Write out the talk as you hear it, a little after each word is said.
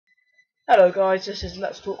Hello guys, this is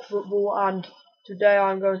Let's Talk Football, and today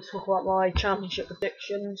I'm going to talk about my championship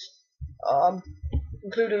predictions, um,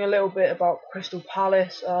 including a little bit about Crystal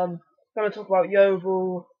Palace. Going to talk about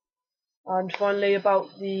Yeovil, and finally about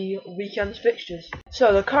the weekend's fixtures.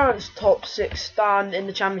 So the current top six stand in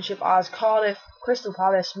the championship as Cardiff, Crystal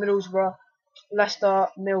Palace, Middlesbrough, Leicester,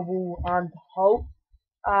 Millwall, and Hull.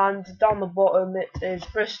 And down the bottom it is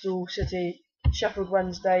Bristol City, Sheffield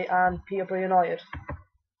Wednesday, and Peterborough United.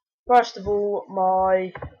 First of all,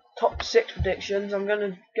 my top six predictions. I'm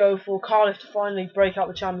going to go for Cardiff to finally break out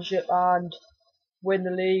the championship and win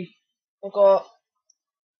the league. I've got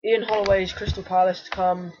Ian Holloway's Crystal Palace to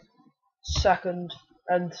come second,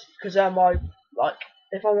 and because they're my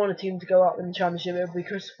if I want a team to go up in the championship, it would be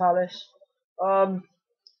Crystal Palace.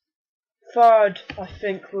 Third, I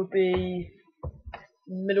think, would be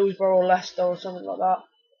Middlesbrough or Leicester or something like that.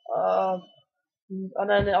 And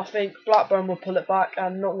then I think Blackburn will pull it back,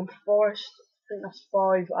 and Nottingham Forest, I think that's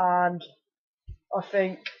 5, and I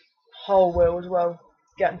think Hull will as well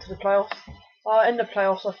get into the playoffs. In the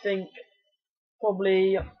playoffs, I think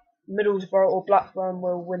probably Middlesbrough or Blackburn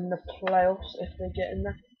will win the playoffs if they get in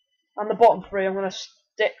there. And the bottom three, I'm going to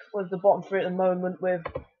stick with the bottom three at the moment with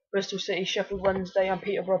Bristol City, Sheffield Wednesday, and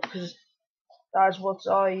Peterborough, because that is what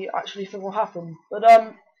I actually think will happen.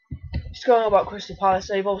 But just going about Crystal Palace,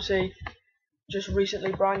 they've obviously just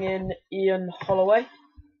recently brought in Ian Holloway.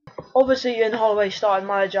 Obviously, Ian Holloway started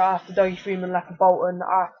manager after Dougie Freeman left Bolton,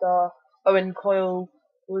 after Owen Coyle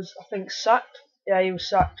was, I think, sacked. Yeah, he was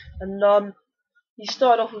sacked. And he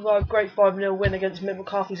started off with a great 5-0 win against Mick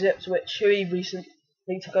McCarthy's Ipswich, who he recently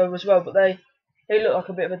took over as well. But they look like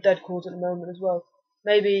a bit of a dead cause at the moment as well.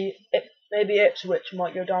 Maybe Ipswich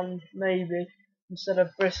might go down, maybe, instead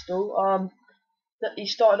of Bristol. That he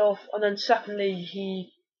started off, and then secondly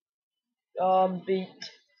he beat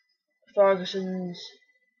Ferguson's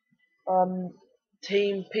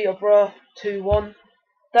team Peterborough 2-1.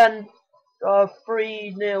 Then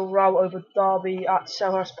 3-0 rout over Derby at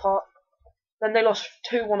Selhurst Park. Then they lost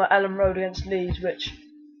 2-1 at Ellen Road against Leeds, which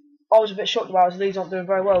I was a bit shocked about, as Leeds aren't doing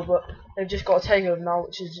very well, but they've just got a takeover now,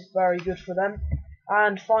 which is very good for them.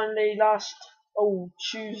 And finally,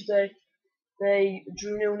 Tuesday, they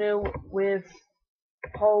drew 0-0 with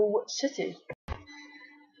Hull City.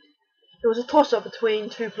 There was a toss-up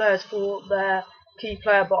between two players for their key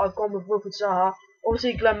player, but I've gone with Wilfried Zaha.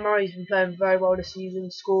 Obviously, Glenn Murray's been playing very well this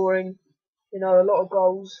season, scoring, a lot of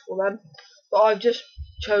goals for them. But I've just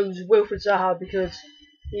chose Wilfried Zaha because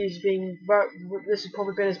this has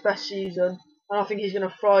probably been his best season, and I think he's going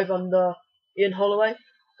to thrive under Ian Holloway.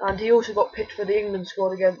 And he also got picked for the England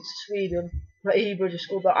squad against Sweden, but Ibra just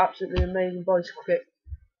scored that absolutely amazing bicycle kick.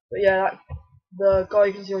 But yeah, the guy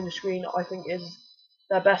you can see on the screen, I think, is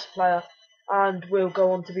their best player, and will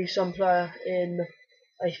go on to be some player in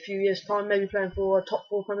a few years' time, maybe playing for a top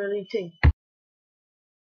 4 Premier League team.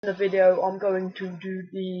 In the video, I'm going to do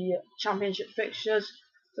the championship fixtures.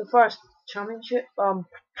 The first championship,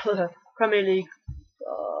 Premier League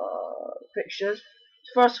fixtures.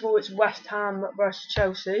 First of all, it's West Ham versus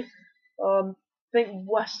Chelsea. I think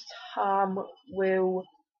West Ham will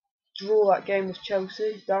draw that game with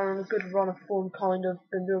Chelsea. They're on a good run of form, kind of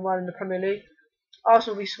been doing well in the Premier League.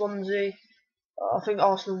 Arsenal v Swansea. I think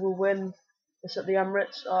Arsenal will win. It's at the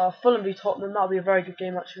Emirates. Fulham v Tottenham. That'll be a very good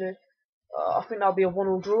game actually. I think that'll be a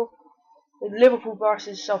 1-1 draw. Liverpool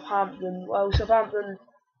versus Southampton. Well, Southampton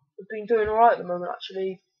have been doing alright at the moment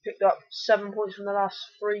actually. Picked up 7 points from the last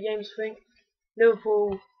 3 games, I think.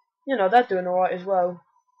 Liverpool, they're doing alright as well.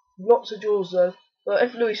 Lots of draws though. But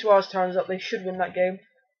if Luis Suarez turns up, they should win that game.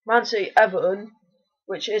 Man City Everton,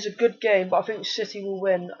 which is a good game, but I think City will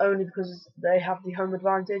win only because they have the home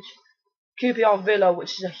advantage. QPR Villa,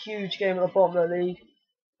 which is a huge game at the bottom of the league.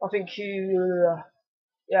 I think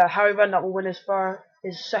Harry Redknapp will win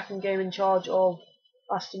his second game in charge of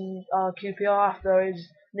QPR after his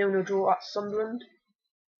 0-0 draw at Sunderland.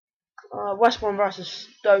 West Brom versus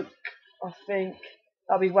Stoke, I think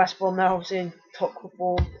that'll be West Brom. They're obviously in top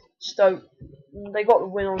form. Stoke, they got the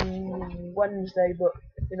win on Wednesday, but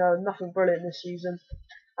nothing brilliant this season.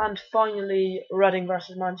 And finally, Reading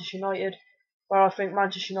versus Manchester United, where I think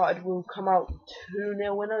Manchester United will come out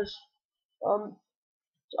 2-0 winners.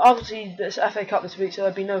 Obviously, it's FA Cup this week, so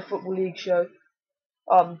there'll be no Football League show.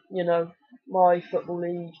 My Football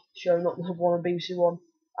League show, not the one on BBC One.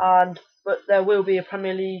 But there will be a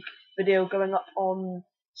Premier League video going up on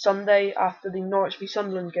Sunday after the Norwich v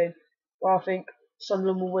Sunderland game, where I think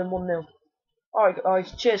Sunderland will win 1-0. Alright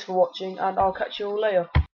guys, cheers for watching, and I'll catch you all later.